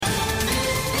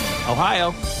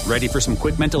Ohio, ready for some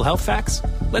quick mental health facts?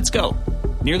 Let's go.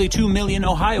 Nearly 2 million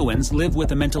Ohioans live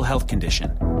with a mental health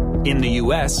condition. In the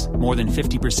U.S., more than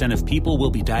 50% of people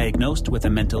will be diagnosed with a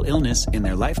mental illness in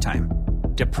their lifetime.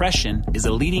 Depression is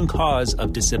a leading cause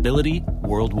of disability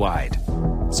worldwide.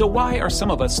 So why are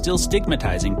some of us still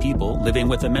stigmatizing people living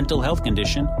with a mental health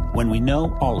condition when we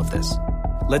know all of this?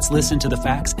 Let's listen to the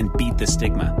facts and beat the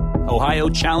stigma. Ohio,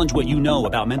 challenge what you know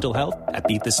about mental health at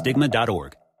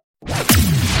beatthestigma.org.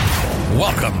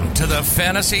 Welcome to the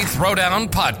Fantasy Throwdown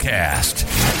Podcast,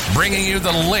 bringing you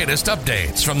the latest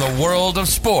updates from the world of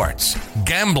sports,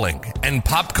 gambling, and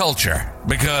pop culture.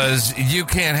 Because you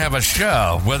can't have a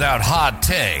show without hot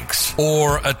takes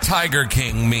or a Tiger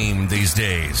King meme these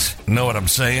days. Know what I'm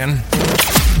saying?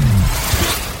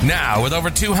 Now, with over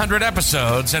 200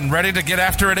 episodes and ready to get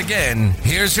after it again,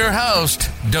 here's your host,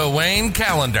 Dwayne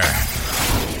Callender.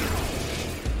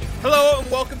 Hello and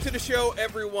welcome to the show,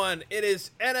 everyone. It is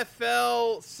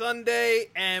NFL Sunday,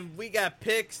 and we got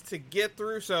picks to get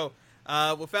through. So,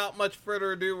 without much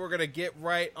further ado, we're going to get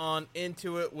right on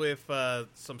into it with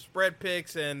some spread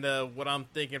picks and what I'm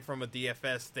thinking from a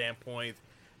DFS standpoint,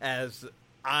 as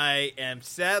I am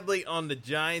sadly on the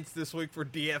Giants this week for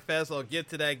DFS. I'll get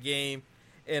to that game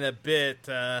in a bit.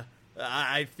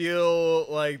 I feel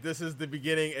like this is the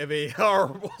beginning of a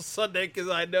horrible Sunday because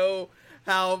I know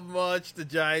how much the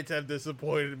Giants have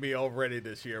disappointed me already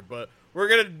this year. But we're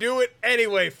going to do it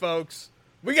anyway, folks.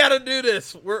 We got to do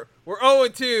this. We're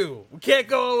 0-2. We can't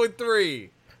go 0-3.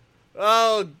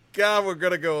 Oh, God, we're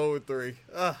going to go 0-3.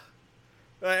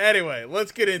 Anyway,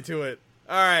 let's get into it.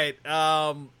 All right.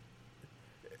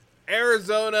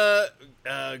 Arizona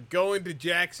going to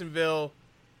Jacksonville.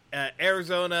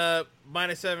 Arizona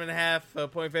minus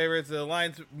 7.5 point favorites. The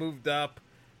line's moved up.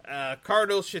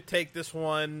 Cardinals should take this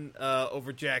one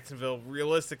over Jacksonville.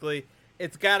 Realistically,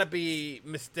 it's got to be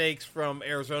mistakes from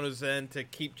Arizona's end to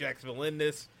keep Jacksonville in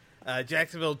this.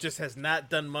 Jacksonville just has not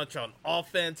done much on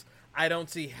offense. I don't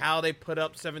see how they put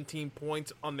up 17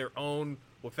 points on their own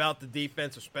without the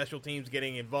defense or special teams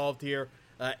getting involved here.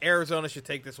 Arizona should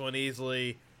take this one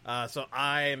easily. So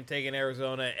I am taking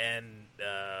Arizona and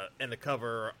the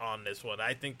cover on this one.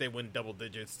 I think they win double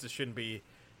digits. This shouldn't be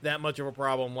that much of a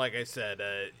problem. Like I said,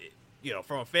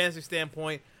 from a fantasy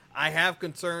standpoint, I have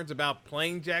concerns about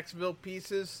playing Jacksonville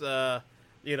pieces.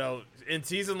 In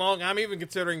season long, I'm even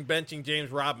considering benching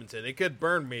James Robinson. It could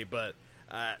burn me, but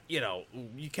you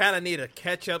kind of need a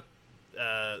catch-up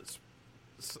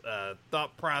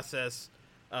thought process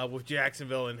with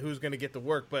Jacksonville and who's going to get the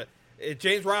work. But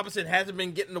James Robinson hasn't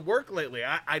been getting the work lately.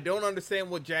 I don't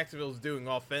understand what Jacksonville's doing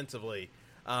offensively.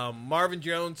 Marvin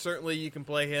Jones, certainly you can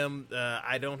play him.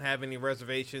 I don't have any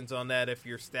reservations on that if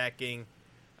you're stacking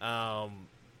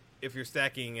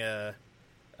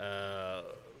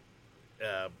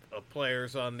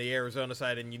players on the Arizona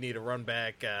side and you need a run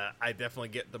back. I definitely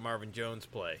get the Marvin Jones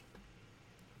play.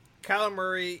 Kyler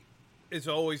Murray is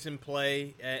always in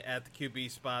play at the QB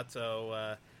spot,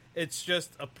 so it's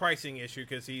just a pricing issue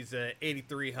because he's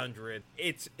 8,300.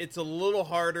 It's a little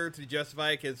harder to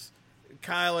justify because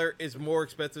Kyler is more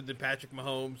expensive than Patrick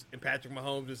Mahomes, and Patrick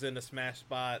Mahomes is in a smash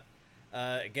spot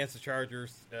against the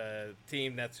Chargers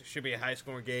team that should be a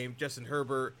high-scoring game. Justin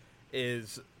Herbert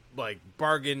is like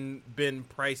bargain bin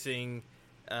pricing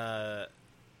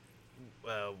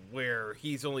where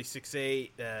he's only 6'8",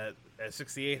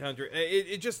 6,800.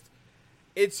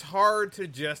 It's hard to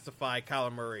justify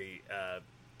Kyler Murray,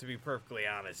 to be perfectly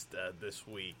honest, this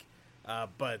week.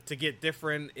 But to get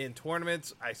different in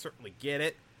tournaments, I certainly get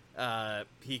it.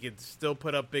 He could still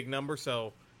put up big numbers,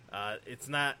 so it's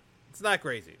not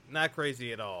crazy, not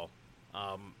crazy at all.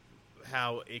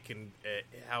 How it can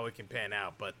pan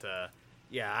out, but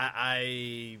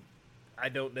I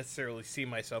don't necessarily see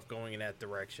myself going in that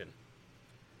direction.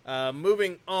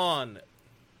 Moving on,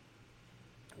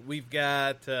 we've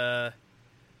got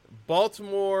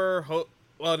Baltimore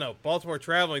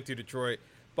traveling to Detroit.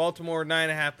 Baltimore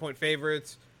 9.5 point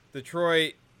favorites.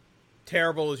 Detroit,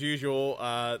 terrible as usual.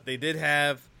 They did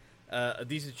have a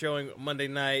decent showing Monday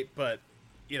night, but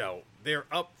they're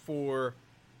up for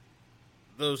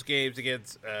those games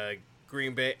against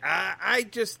Green Bay.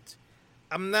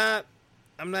 I'm not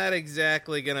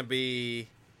exactly gonna be.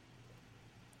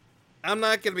 I'm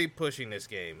not gonna be pushing this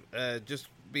game. Just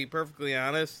be perfectly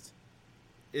honest.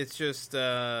 It's just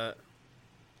I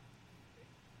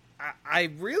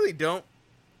really don't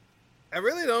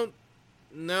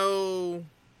know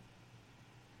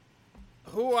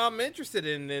who I'm interested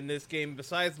in this game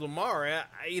besides Lamar.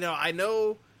 I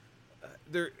know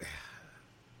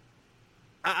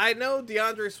I know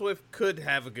DeAndre Swift could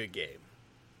have a good game.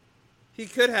 He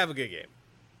could have a good game.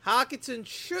 Hockenson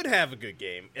should have a good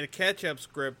game in a catch-up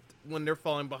script when they're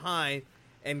falling behind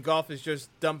and Goff is just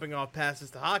dumping off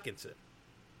passes to Hockenson.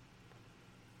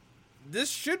 This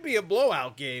should be a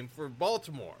blowout game for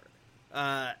Baltimore.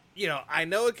 I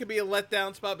know it could be a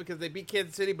letdown spot because they beat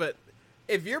Kansas City, but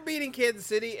if you're beating Kansas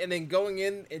City and then going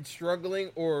in and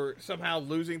struggling or somehow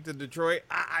losing to Detroit,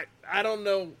 I don't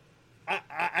know.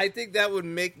 I think that would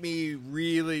make me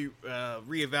really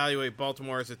reevaluate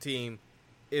Baltimore as a team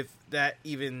if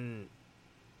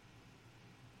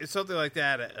something like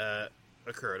that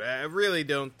occurred. I really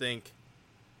don't think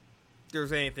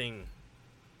there's anything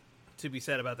to be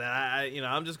said about that.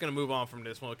 I'm just going to move on from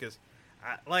this one because,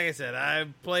 like I said, I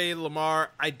played Lamar.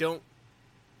 I don't.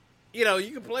 You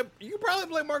can probably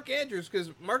play Mark Andrews because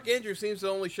Mark Andrews seems to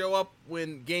only show up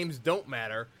when games don't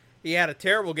matter. He had a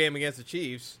terrible game against the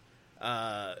Chiefs.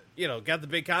 Got the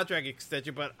big contract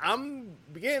extension, but I'm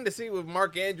beginning to see with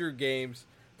Mark Andrews games,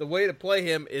 the way to play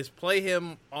him is play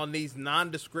him on these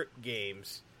nondescript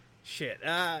games. Shit.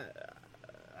 Yeah.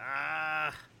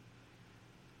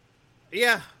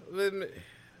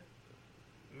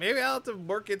 Maybe I'll have to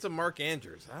work into Mark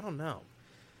Andrews. I don't know.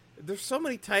 There's so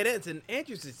many tight ends, and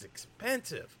Andrews is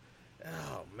expensive.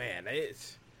 Oh, man.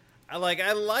 I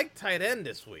like tight end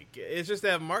this week. It's just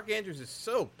that Mark Andrews is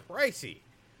so pricey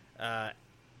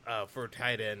for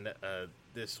tight end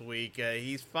this week.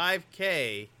 He's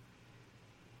 $5K,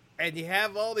 and you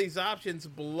have all these options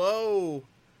below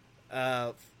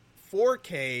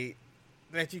 $4K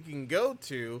that you can go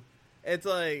to.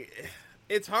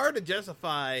 It's hard to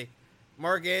justify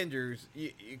Mark Andrews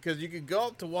because you could go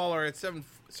up to Waller at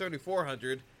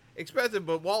 7,400, expensive,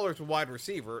 but Waller's a wide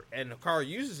receiver, and Carr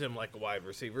uses him like a wide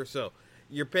receiver, so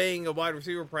you're paying a wide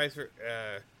receiver price for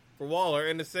Waller,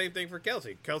 and the same thing for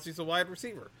Kelsey. Kelsey's a wide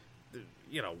receiver.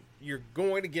 You're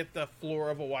going to get the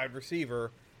floor of a wide receiver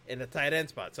in the tight end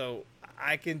spot, so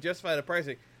I can justify the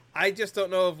pricing. I just don't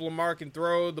know if Lamar can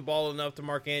throw the ball enough to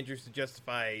Mark Andrews to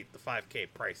justify the $5K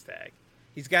price tag.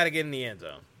 He's got to get in the end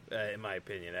zone, in my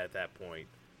opinion, at that point,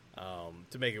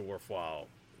 to make it worthwhile.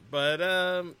 But,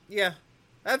 yeah,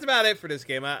 that's about it for this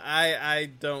game. I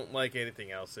don't like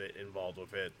anything else involved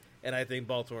with it, and I think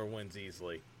Baltimore wins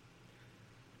easily.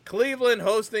 Cleveland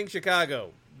hosting Chicago.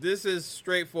 This is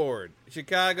straightforward.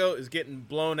 Chicago is getting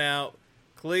blown out.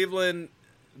 Cleveland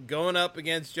going up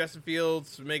against Justin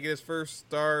Fields, making his first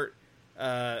start.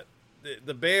 The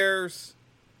Bears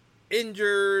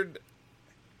injured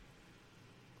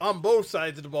on both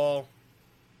sides of the ball.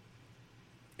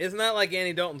 It's not like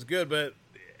Andy Dalton's good, but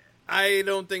I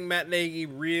don't think Matt Nagy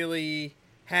really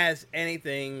has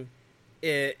anything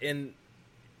in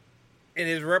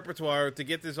his repertoire to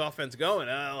get this offense going.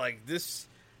 This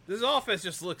offense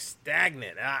just looks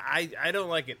stagnant. I don't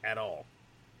like it at all.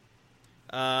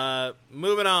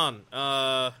 Moving on.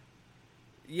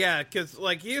 Because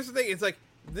here's the thing. It's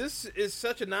this is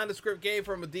such a nondescript game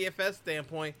from a DFS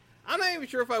standpoint. I'm not even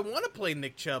sure if I want to play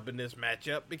Nick Chubb in this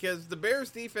matchup because the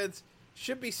Bears defense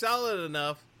should be solid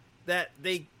enough that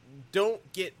they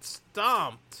don't get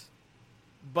stomped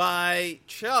by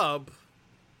Chubb.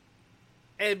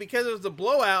 And because it was a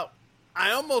blowout,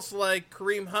 I almost like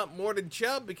Kareem Hunt more than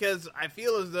Chubb because I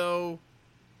feel as though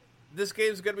this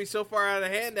game's going to be so far out of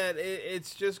hand that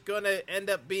it's just going to end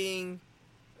up being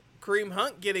Kareem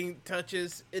Hunt getting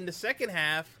touches in the second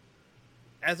half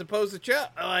as opposed to Chubb.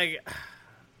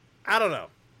 I don't know.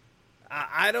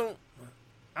 I don't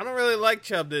really like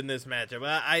Chubb in this matchup.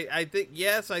 I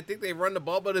think they run the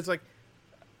ball, but it's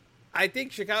I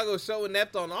think Chicago is so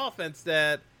inept on offense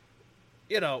that,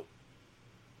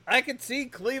 I could see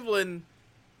Cleveland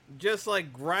just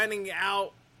grinding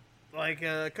out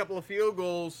a couple of field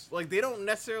goals. They don't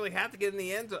necessarily have to get in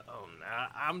the end zone.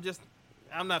 I'm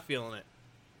not feeling it.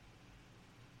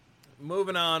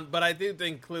 Moving on, but I do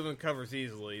think Cleveland covers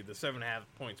easily the 7.5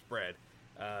 point spread.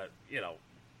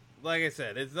 Like I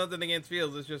said, it's nothing against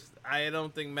Fields. It's just I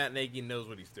don't think Matt Nagy knows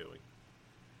what he's doing.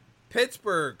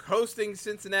 Pittsburgh hosting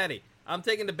Cincinnati. I'm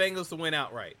taking the Bengals to win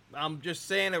outright. I'm just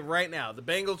saying it right now. The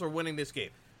Bengals are winning this game.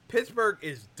 Pittsburgh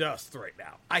is dust right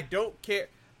now. I don't care.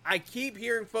 I keep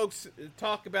hearing folks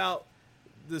talk about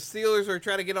the Steelers are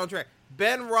trying to get on track.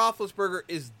 Ben Roethlisberger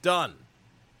is done.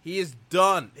 He is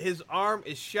done. His arm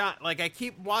is shot. I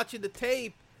keep watching the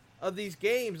tape of these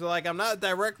games. I'm not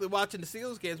directly watching the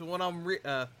Steelers games, but when I'm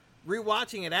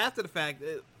rewatching it after the fact,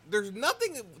 there's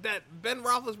nothing that Ben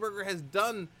Roethlisberger has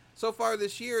done so far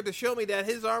this year to show me that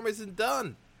his arm isn't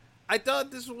done. I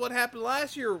thought this was what happened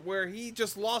last year, where he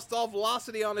just lost all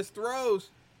velocity on his throws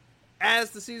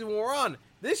as the season wore on.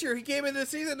 This year, he came into the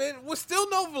season and it was still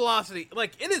no velocity.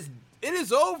 It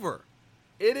is over.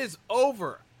 It is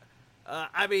over.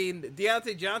 I mean,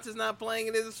 Deontay Johnson's not playing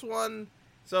in this one,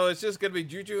 so it's just going to be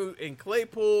Juju and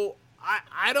Claypool.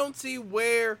 I don't see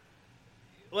where,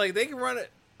 like, they can run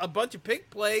a bunch of pick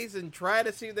plays and try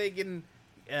to see if they can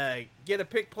get a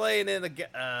pick play and then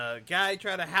the guy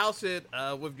try to house it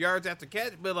with yards after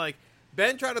catch. But, like,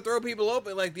 Ben trying to throw people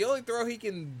open. Like, the only throw he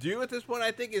can do at this point,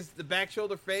 I think, is the back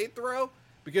shoulder fade throw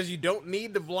because you don't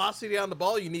need the velocity on the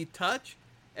ball. You need touch.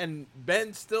 And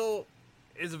Ben still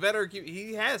is a veteran.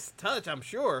 He has touch, I'm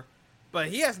sure, but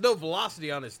he has no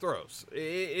velocity on his throws.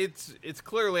 It's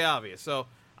clearly obvious. So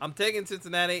I'm taking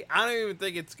Cincinnati. I don't even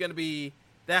think it's going to be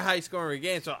that high scoring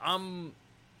game. So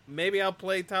maybe I'll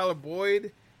play Tyler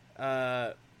Boyd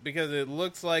because it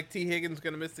looks like T. Higgins is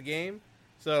going to miss the game.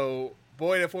 So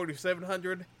Boyd at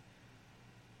 4,700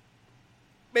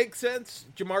 makes sense.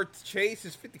 Jamar Chase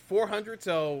is 5,400,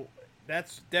 so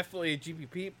that's definitely a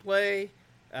GPP play.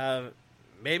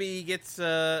 Maybe he gets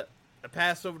a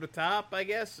pass over the top, I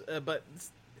guess. But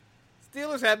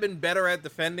Steelers have been better at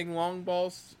defending long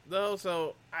balls, though,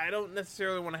 so I don't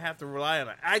necessarily want to have to rely on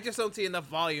it. I just don't see enough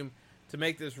volume to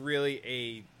make this really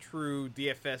a true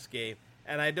DFS game.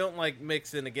 And I don't like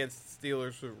mixing against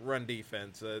Steelers with run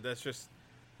defense. That's just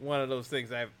one of those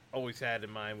things I've always had in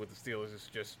mind with the Steelers. Is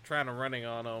just trying to running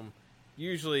on them.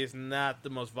 Usually is not the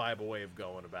most viable way of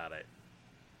going about it.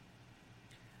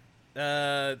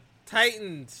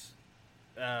 Titans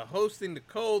hosting the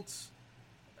Colts.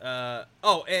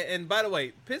 And by the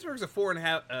way, Pittsburgh's a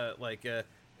 4.5.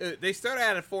 They started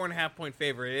at a 4.5 point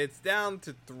favorite. It's down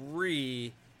to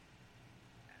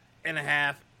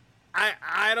 3.5.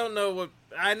 I don't know what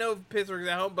I know. Pittsburgh's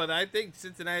at home, but I think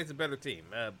Cincinnati's a better team.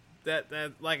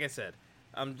 That like I said,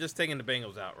 I'm just taking the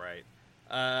Bengals outright.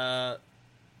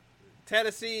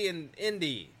 Tennessee and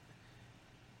Indy.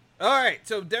 All right,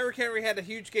 so Derrick Henry had a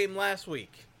huge game last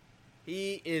week.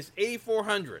 He is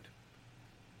 8,400.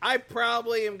 I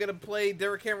probably am going to play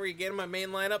Derrick Henry again in my main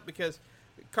lineup because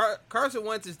Carson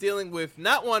Wentz is dealing with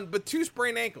not one, but two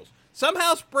sprained ankles.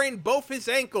 Somehow sprained both his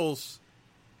ankles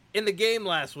in the game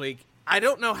last week. I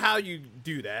don't know how you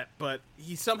do that, but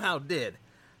he somehow did.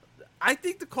 I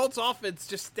think the Colts offense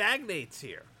just stagnates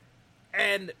here.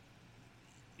 And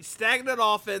stagnant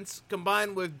offense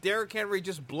combined with Derrick Henry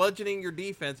just bludgeoning your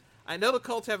defense. I know the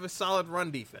Colts have a solid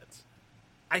run defense.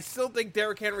 I still think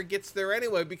Derrick Henry gets there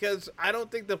anyway because I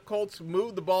don't think the Colts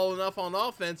move the ball enough on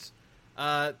offense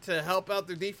to help out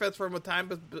their defense from a time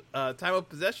of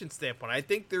possession standpoint. I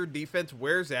think their defense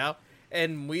wears out,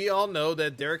 and we all know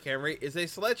that Derrick Henry is a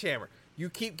sledgehammer. You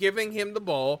keep giving him the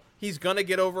ball, he's going to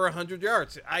get over 100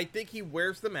 yards. I think he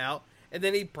wears them out, and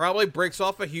then he probably breaks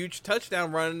off a huge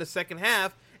touchdown run in the second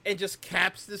half and just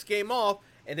caps this game off.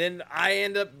 And then I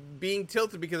end up being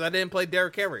tilted because I didn't play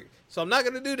Derrick Henry. So I'm not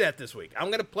going to do that this week. I'm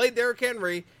going to play Derrick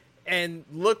Henry and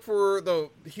look for the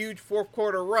huge fourth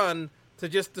quarter run to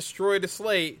just destroy the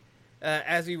slate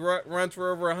as he runs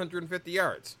for over 150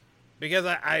 yards. Because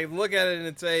I look at it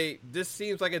and say, this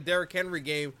seems like a Derrick Henry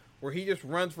game where he just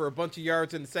runs for a bunch of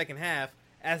yards in the second half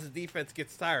as the defense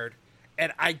gets tired.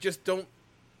 And I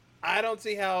don't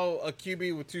see how a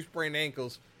QB with two sprained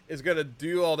ankles is going to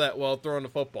do all that while throwing the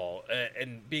football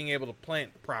and being able to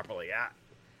plant properly.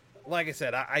 Like I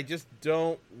said, I just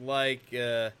don't like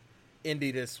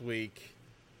Indy this week.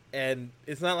 And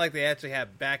it's not like they actually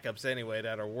have backups anyway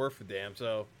that are worth a damn.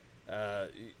 So,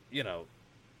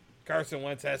 Carson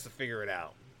Wentz has to figure it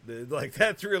out.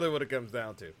 That's really what it comes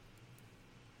down to.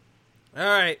 All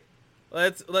right,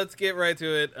 let's get right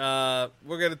to it.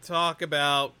 We're going to talk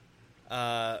about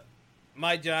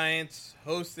my Giants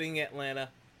hosting Atlanta.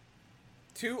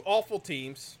 Two awful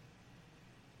teams.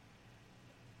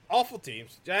 Awful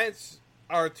teams. Giants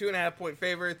are 2.5 point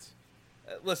favorites.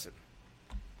 Listen,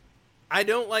 I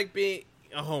don't like being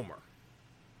a homer.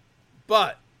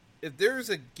 But if there's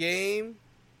a game,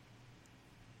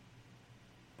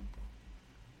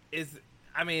 it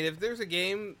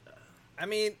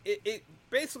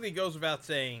basically goes without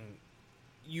saying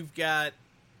you've got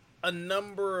a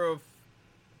number of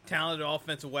talented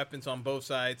offensive weapons on both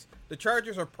sides. The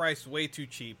Chargers are priced way too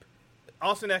cheap.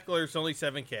 Austin Eckler is only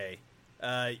 $7K.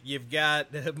 You've got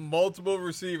multiple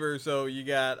receivers, so you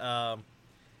got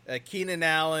Keenan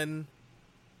Allen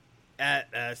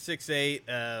at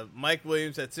 6'8", Mike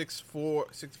Williams at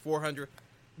 6'4",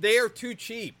 They are too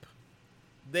cheap.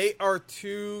 They are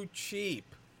too cheap.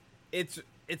 It's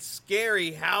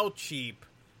scary how cheap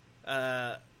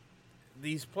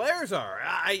these players are.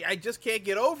 I just can't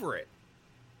get over it.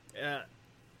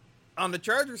 On the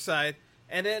Chargers side,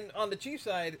 and then on the Chiefs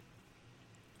side,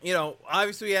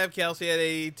 obviously we have Kelsey at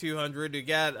 8,200. You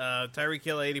got Tyreek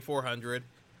Hill at 8,400.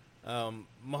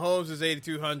 Mahomes is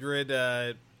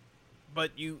 8,200.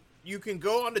 But you can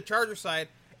go on the Charger side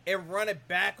and run it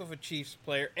back with a Chiefs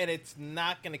player, and it's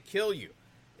not going to kill you.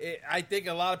 I think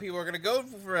a lot of people are going to go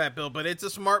for that build, but it's a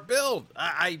smart build.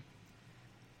 I'm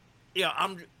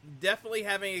definitely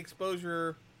having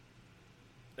exposure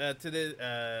to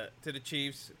the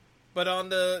Chiefs, but on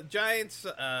the Giants,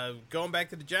 going back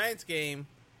to the Giants game,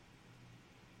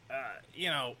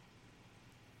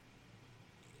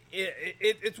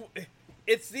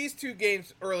 it's these two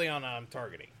games early on I'm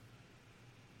targeting.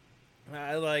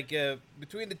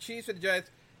 Between the Chiefs and the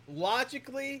Giants,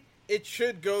 logically, it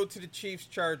should go to the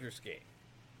Chiefs-Chargers game.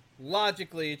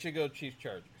 Logically, it should go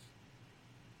Chiefs-Chargers.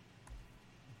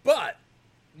 But,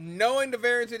 knowing the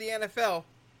variance of the NFL,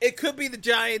 it could be the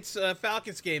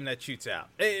Giants-Falcons game that shoots out.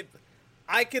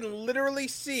 I can literally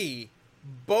see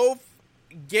both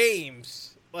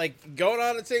games going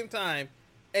on at the same time,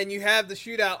 and you have the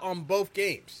shootout on both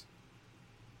games.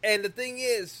 And the thing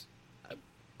is,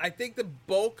 I think the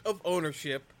bulk of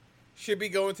ownership should be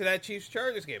going to that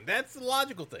Chiefs-Chargers game. That's the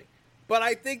logical thing. But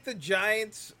I think the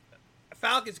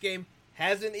Giants-Falcons game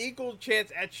has an equal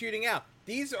chance at shooting out.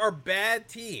 These are bad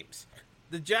teams.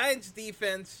 The Giants'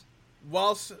 defense,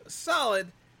 while solid,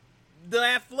 the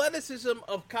athleticism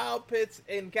of Kyle Pitts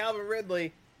and Calvin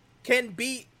Ridley can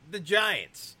beat the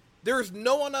Giants. There's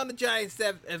no one on the Giants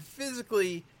that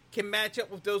physically can match up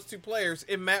with those two players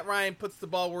if Matt Ryan puts the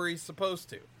ball where he's supposed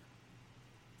to.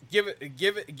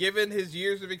 Given his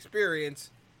years of experience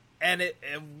and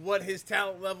what his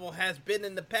talent level has been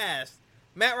in the past,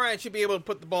 Matt Ryan should be able to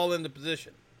put the ball into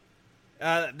position.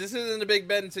 This isn't a Big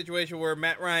Ben situation where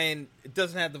Matt Ryan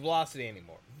doesn't have the velocity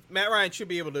anymore. Matt Ryan should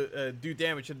be able to do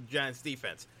damage to the Giants'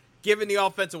 defense, given the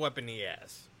offensive weapon he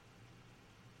has.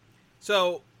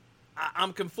 So,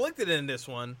 I'm conflicted in this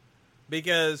one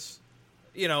because,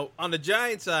 on the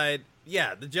Giants side,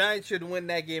 yeah, the Giants should win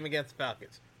that game against the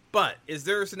Falcons. But is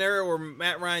there a scenario where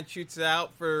Matt Ryan shoots it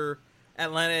out for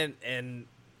Atlanta and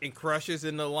crushes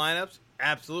in the lineups?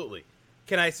 Absolutely.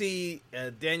 Can I see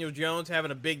Daniel Jones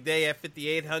having a big day at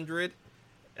 5,800,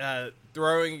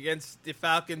 throwing against the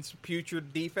Falcons'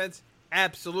 putrid defense?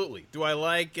 Absolutely. Do I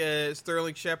like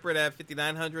Sterling Shepard at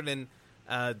 5,900 and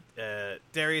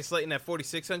Darius Slayton at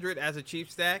 4,600 as a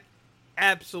Chiefs stack?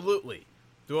 Absolutely.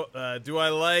 Do I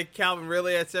like Calvin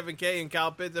Ridley at 7K and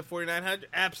Kyle Pitts at 4,900?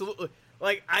 Absolutely.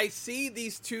 I see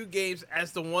these two games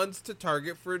as the ones to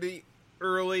target for the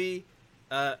early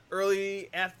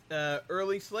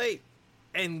slate,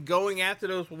 and going after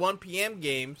those 1 p.m.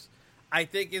 games, I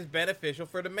think is beneficial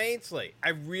for the main slate. I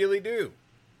really do.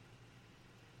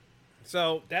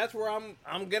 So that's where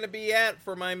I'm gonna be at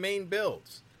for my main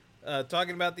builds.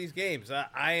 Talking about these games,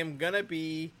 I am gonna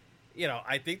be,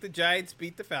 I think the Giants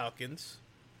beat the Falcons.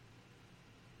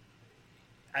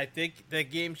 I think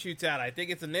that game shoots out. I think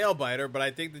it's a nail biter, but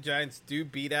I think the Giants do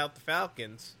beat out the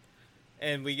Falcons,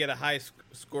 and we get a high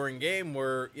scoring game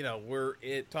where we're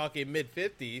talking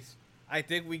mid-50s. I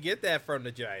think we get that from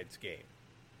the Giants game.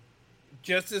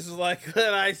 Just as likely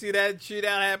that I see that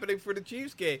shootout happening for the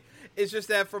Chiefs game. It's just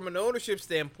that from an ownership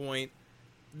standpoint,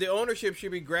 the ownership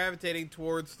should be gravitating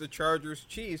towards the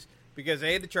Chargers-Chiefs because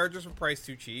the Chargers are priced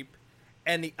too cheap,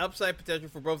 and the upside potential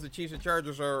for both the Chiefs and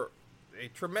Chargers are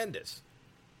tremendous.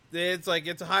 It's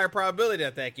a higher probability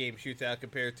that game shoots out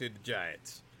compared to the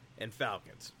Giants and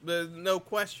Falcons. There's no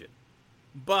question.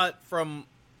 But from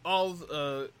all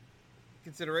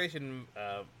consideration,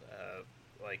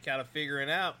 kind of figuring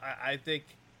out, I think,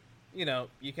 you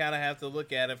kind of have to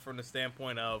look at it from the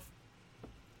standpoint of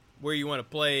where you want to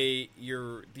play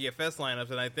your DFS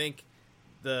lineups. And I think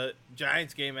the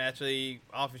Giants game actually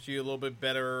offers you a little bit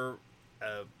better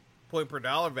point per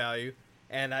dollar value.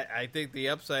 And I think the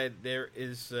upside there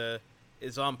is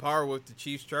on par with the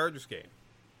Chiefs-Chargers game.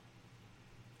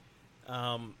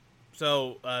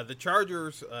 So the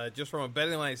Chargers, just from a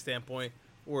betting line standpoint,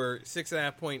 were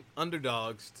 6.5-point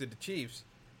underdogs to the Chiefs.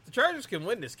 The Chargers can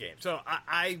win this game. So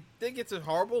I think it's a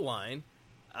horrible line.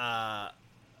 I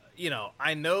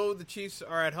know the Chiefs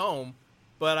are at home,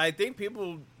 but I think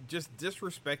people just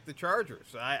disrespect the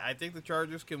Chargers. I think the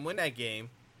Chargers can win that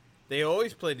game. They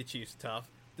always play the Chiefs tough.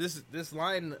 This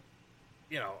line,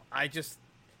 I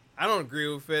don't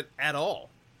agree with it at all.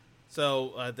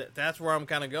 So that's where I'm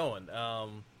kind of going.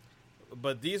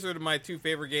 But these are my two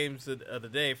favorite games of the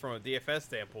day from a DFS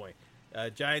standpoint: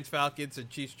 Giants, Falcons, and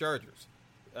Chiefs, Chargers.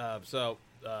 So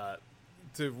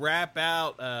to wrap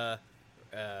out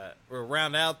or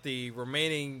round out the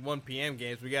remaining 1 p.m.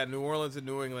 games, we got New Orleans and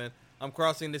New England. I'm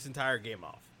crossing this entire game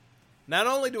off. Not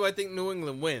only do I think New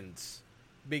England wins,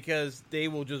 because they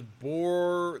will just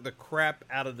bore the crap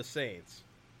out of the Saints,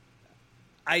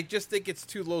 I just think it's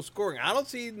too low scoring. I don't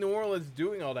see New Orleans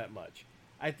doing all that much.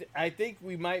 I think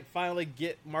we might finally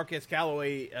get Marquez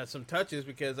Callaway some touches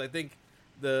because I think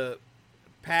the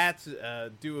Pats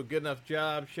do a good enough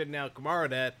job shutting out Kamara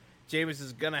that Jameis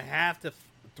is going to have to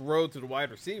throw to the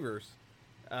wide receivers.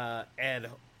 And,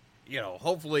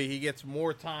 hopefully he gets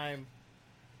more time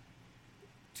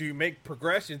to make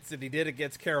progressions than he did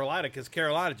against Carolina because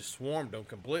Carolina just swarmed him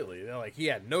completely. He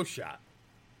had no shot.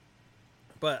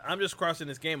 But I'm just crossing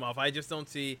this game off. I just don't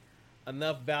see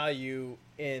enough value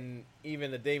in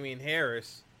even a Damian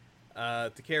Harris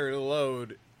to carry the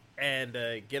load and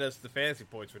get us the fantasy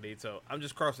points we need. So I'm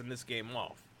just crossing this game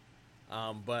off.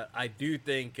 But I do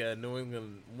think New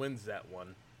England wins that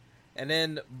one. And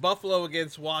then Buffalo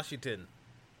against Washington.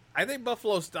 I think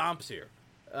Buffalo stomps here.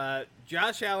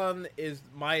 Josh Allen is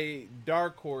my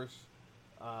dark horse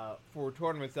for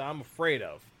tournaments that I'm afraid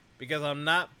of because I'm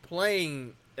not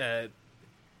playing the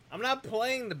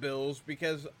Bills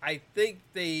because I think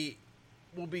they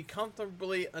will be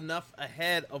comfortably enough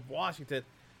ahead of Washington.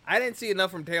 I didn't see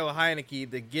enough from Taylor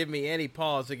Heineke to give me any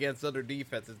pause against other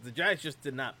defenses. The Giants just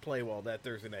did not play well that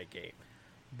Thursday night game.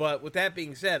 But with that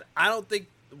being said, I don't think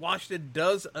Washington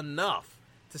does enough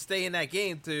to stay in that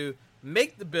game to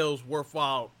make the Bills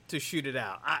worthwhile to shoot it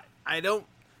out.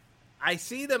 I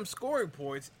see them scoring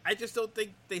points. I just don't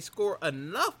think they score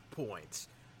enough points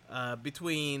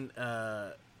between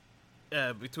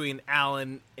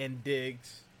Allen and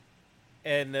Diggs.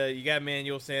 And you got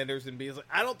Emmanuel Sanders and Beasley.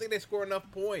 I don't think they score enough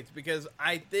points because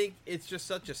I think it's just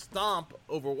such a stomp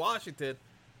over Washington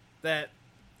that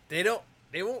they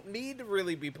won't need to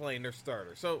really be playing their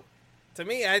starter. So to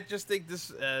me, I just think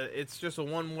this it's just a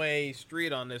one-way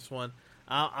street on this one.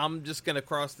 I'm just going to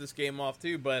cross this game off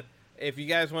too. But if you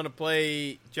guys want to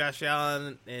play Josh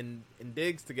Allen and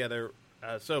Diggs together,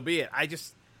 so be it.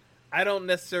 I don't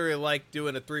necessarily like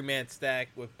doing a 3-man stack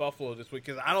with Buffalo this week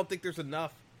because I don't think there's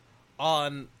enough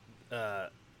on the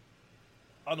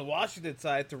Washington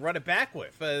side to run it back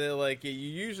with. You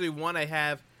usually want to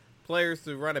have players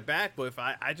to run it back with.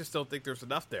 I just don't think there's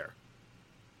enough there.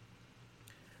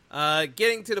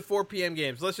 Getting to the 4 p.m.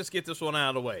 games, let's just get this one out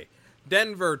of the way.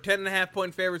 Denver,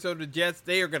 10.5-point favorites over the Jets.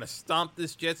 They are going to stomp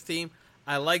this Jets team.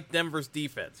 I like Denver's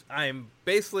defense. I am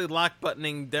basically lock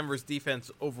buttoning Denver's defense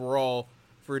overall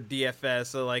for DFS.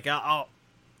 So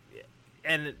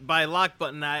and by lock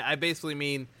button, I basically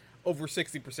mean over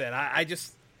 60%. I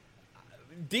just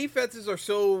defenses are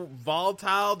so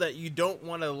volatile that you don't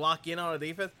want to lock in on a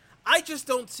defense. I just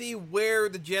don't see where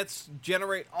the Jets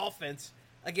generate offense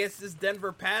against this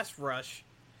Denver pass rush.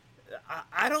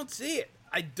 I don't see it.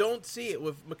 I don't see it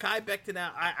with Mekhi Becton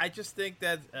out. I just think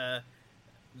that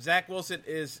Zach Wilson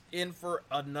is in for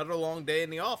another long day in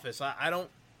the office. I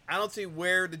don't see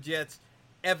where the Jets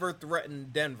ever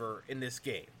threaten Denver in this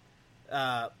game.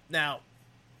 Now,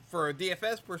 for a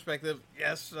DFS perspective,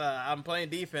 yes, I'm playing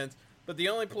defense, but the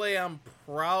only play I'm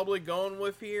probably going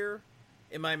with here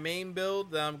in my main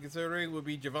build that I'm considering would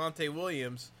be Javonte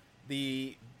Williams,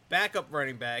 the backup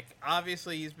running back.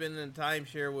 Obviously, he's been in a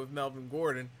timeshare with Melvin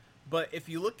Gordon, but if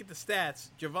you look at the stats,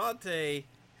 Javonte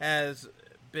has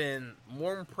been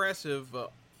more impressive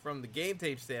from the game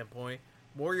tape standpoint,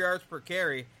 more yards per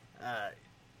carry.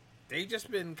 They've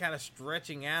just been kind of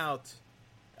stretching out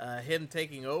him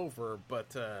taking over,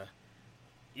 but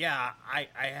I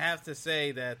have to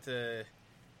say that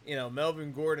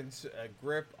Melvin Gordon's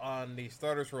grip on the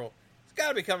starters role, it's got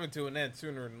to be coming to an end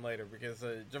sooner than later because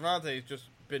Javonte's just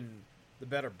been the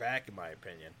better back in my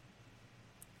opinion.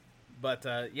 But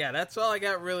that's all I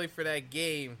got really for that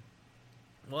game.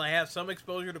 Will I have some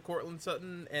exposure to Courtland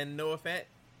Sutton and Noah Fant?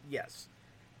 Yes.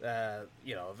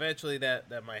 Eventually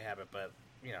that might happen, but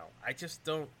I just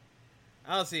don't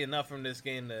see enough from this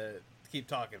game to keep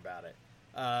talking about it.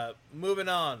 Moving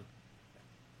on.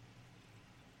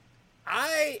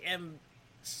 I am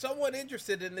somewhat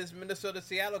interested in this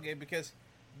Minnesota-Seattle game because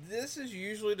this is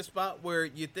usually the spot where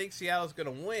you think Seattle's going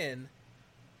to win,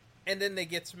 and then they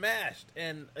get smashed.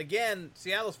 And again,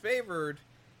 Seattle's favored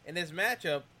in this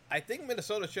matchup. I think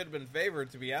Minnesota should have been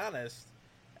favored, to be honest,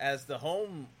 as the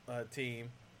home team.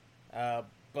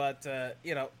 But the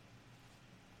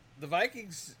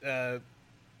Vikings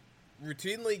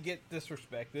routinely get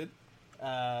disrespected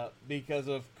because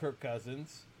of Kirk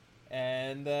Cousins.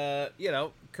 And,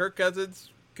 Kirk Cousins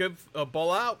could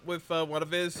ball out with one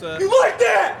of his... You like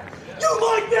that? You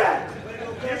like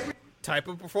that? Type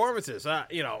of performances.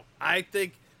 I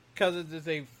think Cousins is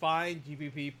a fine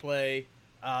GPP play.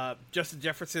 Justin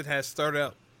Jefferson has started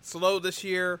out slow this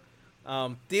year.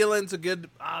 Thielen's a good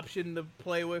option to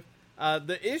play with.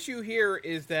 The issue here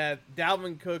is that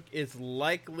Dalvin Cook is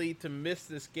likely to miss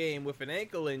this game with an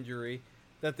ankle injury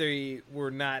that they were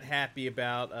not happy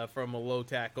about from a low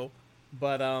tackle.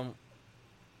 But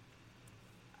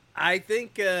I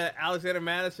think Alexander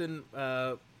Madison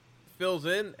fills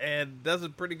in and does a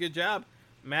pretty good job.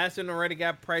 Madison already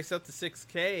got priced up to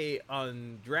 $6K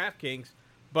on DraftKings,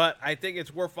 but I think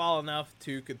it's worthwhile enough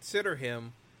to consider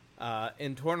him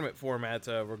in tournament formats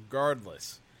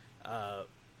regardless.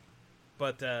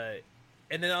 But and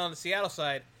then on the Seattle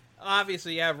side,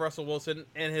 obviously you have Russell Wilson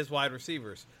and his wide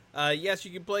receivers. Yes,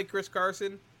 you can play Chris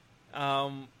Carson,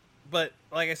 but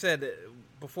like I said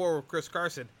before with Chris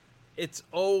Carson, it's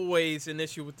always an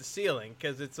issue with the ceiling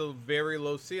because it's a very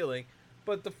low ceiling.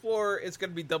 But the floor is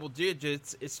going to be double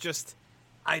digits. It's just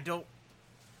I don't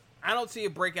see a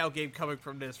breakout game coming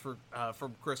from this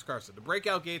from Chris Carson. The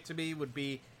breakout game to me would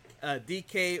be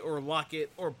DK or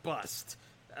Lockett or bust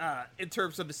in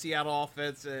terms of the Seattle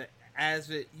offense, as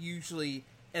it usually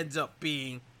ends up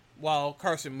being while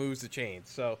Carson moves the chains.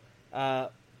 So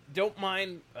don't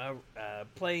mind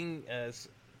playing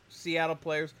Seattle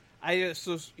players. As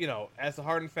the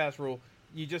hard and fast rule,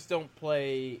 you just don't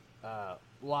play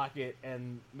Lockett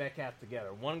and Metcalf together.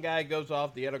 One guy goes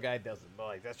off, the other guy doesn't.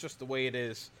 But that's just the way it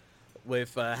is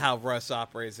with how Russ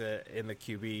operates in the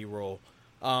QB role.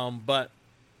 But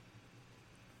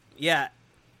yeah,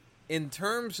 in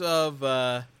terms of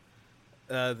the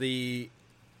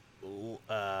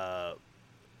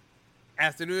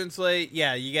afternoon slate,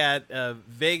 yeah, you got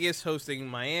Vegas hosting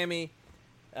Miami.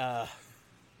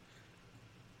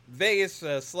 Vegas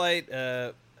slight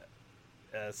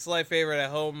favorite at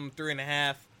home,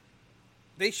 3.5.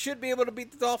 They should be able to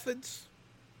beat the Dolphins.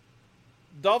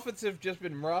 Dolphins have just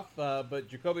been rough, but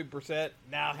Jacoby Brissett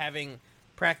now having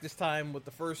practice time with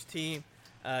the first team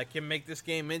can make this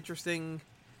game interesting.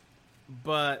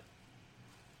 But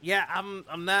yeah,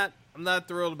 I'm not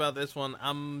thrilled about this one.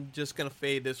 I'm just gonna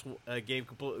fade this game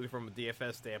completely from a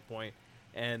DFS standpoint,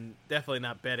 and definitely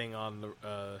not betting on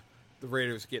the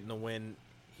Raiders getting the win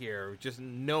here. Just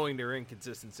knowing their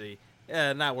inconsistency,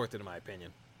 not worth it in my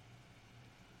opinion.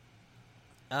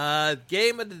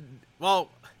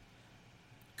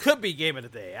 Could be game of the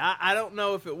day. I don't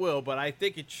know if it will, but I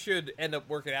think it should end up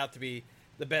working out to be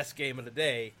the best game of the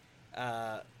day.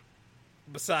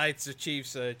 Besides the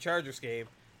Chiefs-Chargers game,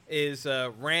 is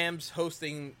Rams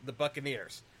hosting the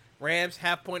Buccaneers. Rams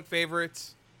half-point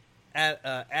favorites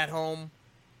at home.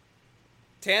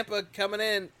 Tampa coming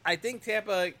in. I think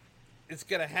Tampa is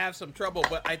going to have some trouble,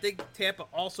 but I think Tampa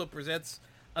also presents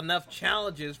enough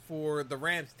challenges for the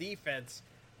Rams defense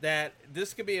that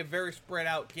this could be a very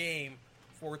spread-out game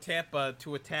for Tampa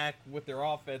to attack with their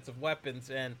offensive weapons,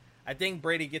 and I think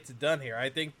Brady gets it done here. I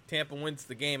think Tampa wins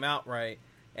the game outright,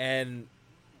 and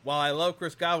while I love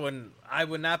Chris Godwin, I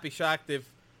would not be shocked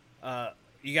if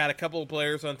you got a couple of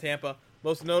players on Tampa,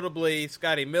 most notably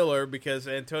Scotty Miller, because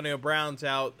Antonio Brown's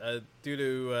out due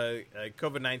to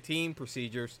COVID-19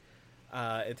 procedures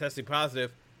and testing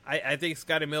positive. I think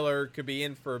Scotty Miller could be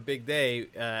in for a big day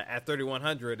at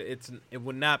 3,100. It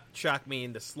would not shock me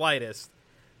in the slightest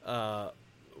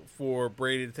for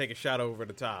Brady to take a shot over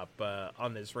the top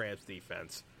on this Rams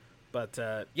defense. But,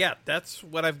 yeah, that's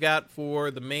what I've got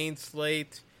for the main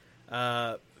slate.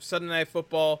 Sunday Night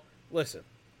Football. Listen,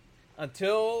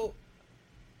 until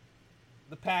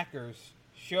the Packers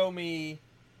show me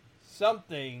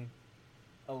something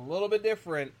a little bit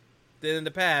different than in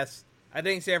the past, I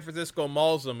think San Francisco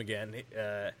mauls them again,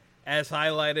 as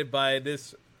highlighted by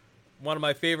this one of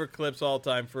my favorite clips all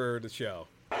time for the show.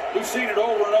 We've seen it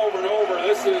over and over and over.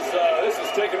 This is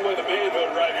taking away the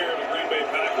manhood right here of the Green Bay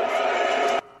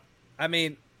Packers. I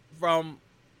mean, from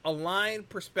a line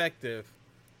perspective,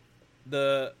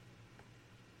 the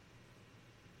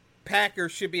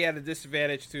Packers should be at a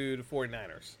disadvantage to the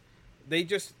 49ers. They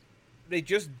just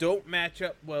don't match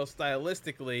up well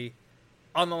stylistically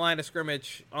on the line of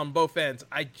scrimmage on both ends.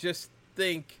 I just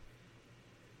think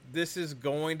this is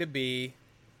going to be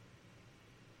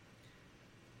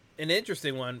an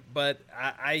interesting one, but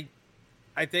I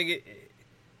think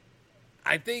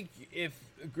if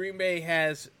Green Bay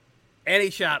has any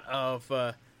shot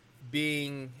of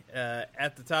being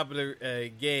at the top of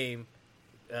the game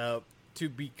to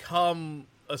become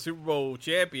a Super Bowl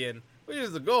champion, which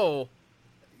is the goal,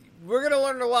 we're going to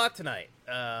learn a lot tonight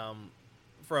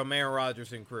from Aaron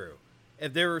Rodgers and crew,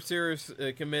 if they were serious,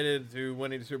 committed to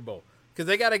winning the Super Bowl. Because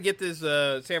they got to get this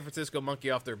San Francisco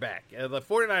monkey off their back. The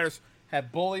 49ers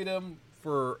have bullied them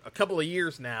for a couple of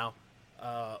years now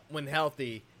when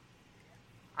healthy.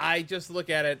 I just look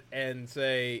at it and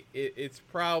say it's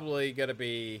probably going to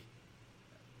be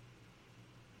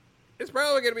an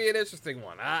interesting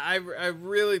one. I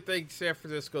really think San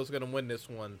Francisco is going to win this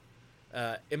one.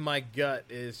 In my gut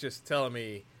is just telling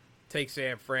me take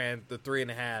San Fran the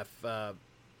 3.5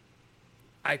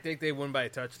 I think they win by a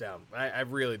touchdown. I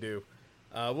really do.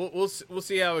 We'll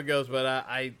see how it goes, but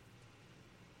I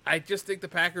just think the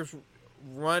Packers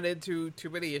run into too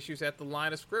many issues at the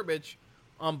line of scrimmage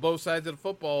on both sides of the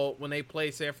football when they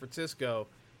play San Francisco.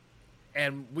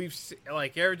 And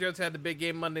Aaron Jones had the big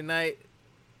game Monday night.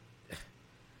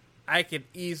 I could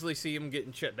easily see him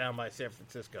getting shut down by San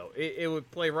Francisco. It would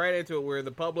play right into it where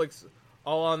the public's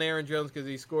all on Aaron Jones because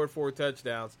he scored 4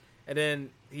 touchdowns, and then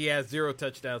he has 0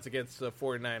 touchdowns against the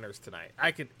 49ers tonight.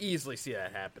 I could easily see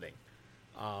that happening.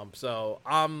 So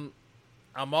I'm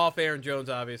off Aaron Jones,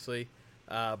 obviously.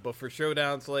 But for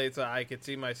showdown slates, I could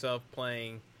see myself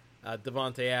playing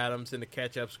Devontae Adams in the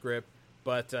catch-up script.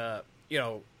 But,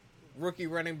 rookie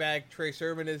running back Trey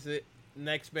Sermon is the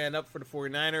next man up for the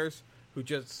 49ers, who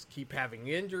just keep having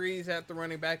injuries at the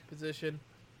running back position.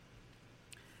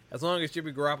 As long as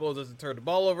Jimmy Garoppolo doesn't turn the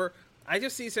ball over, I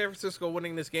just see San Francisco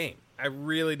winning this game. I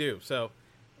really do. So,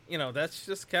 that's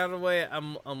just kind of the way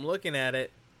I'm looking at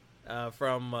it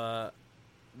from the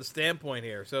standpoint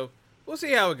here. So, we'll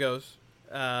see how it goes.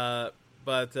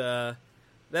 But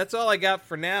that's all I got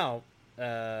for now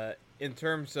in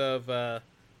terms of the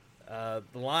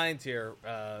lines here.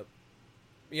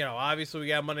 Obviously we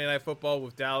got Monday Night Football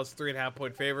with Dallas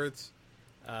 3.5-point favorites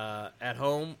at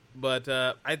home, but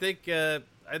I think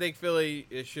Philly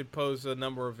should pose a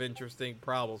number of interesting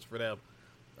problems for them.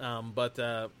 But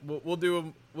we'll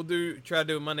try to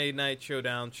do a Monday Night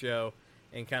Showdown show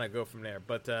and kind of go from there.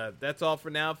 But that's all for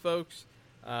now, folks.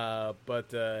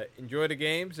 But enjoy the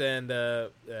games and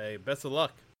best of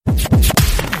luck.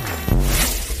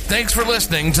 Thanks for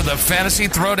listening to the Fantasy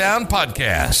Throwdown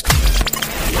Podcast.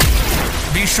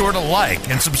 Be sure to like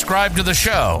and subscribe to the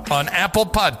show on Apple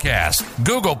Podcasts,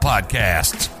 Google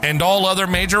Podcasts, and all other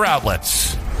major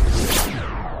outlets.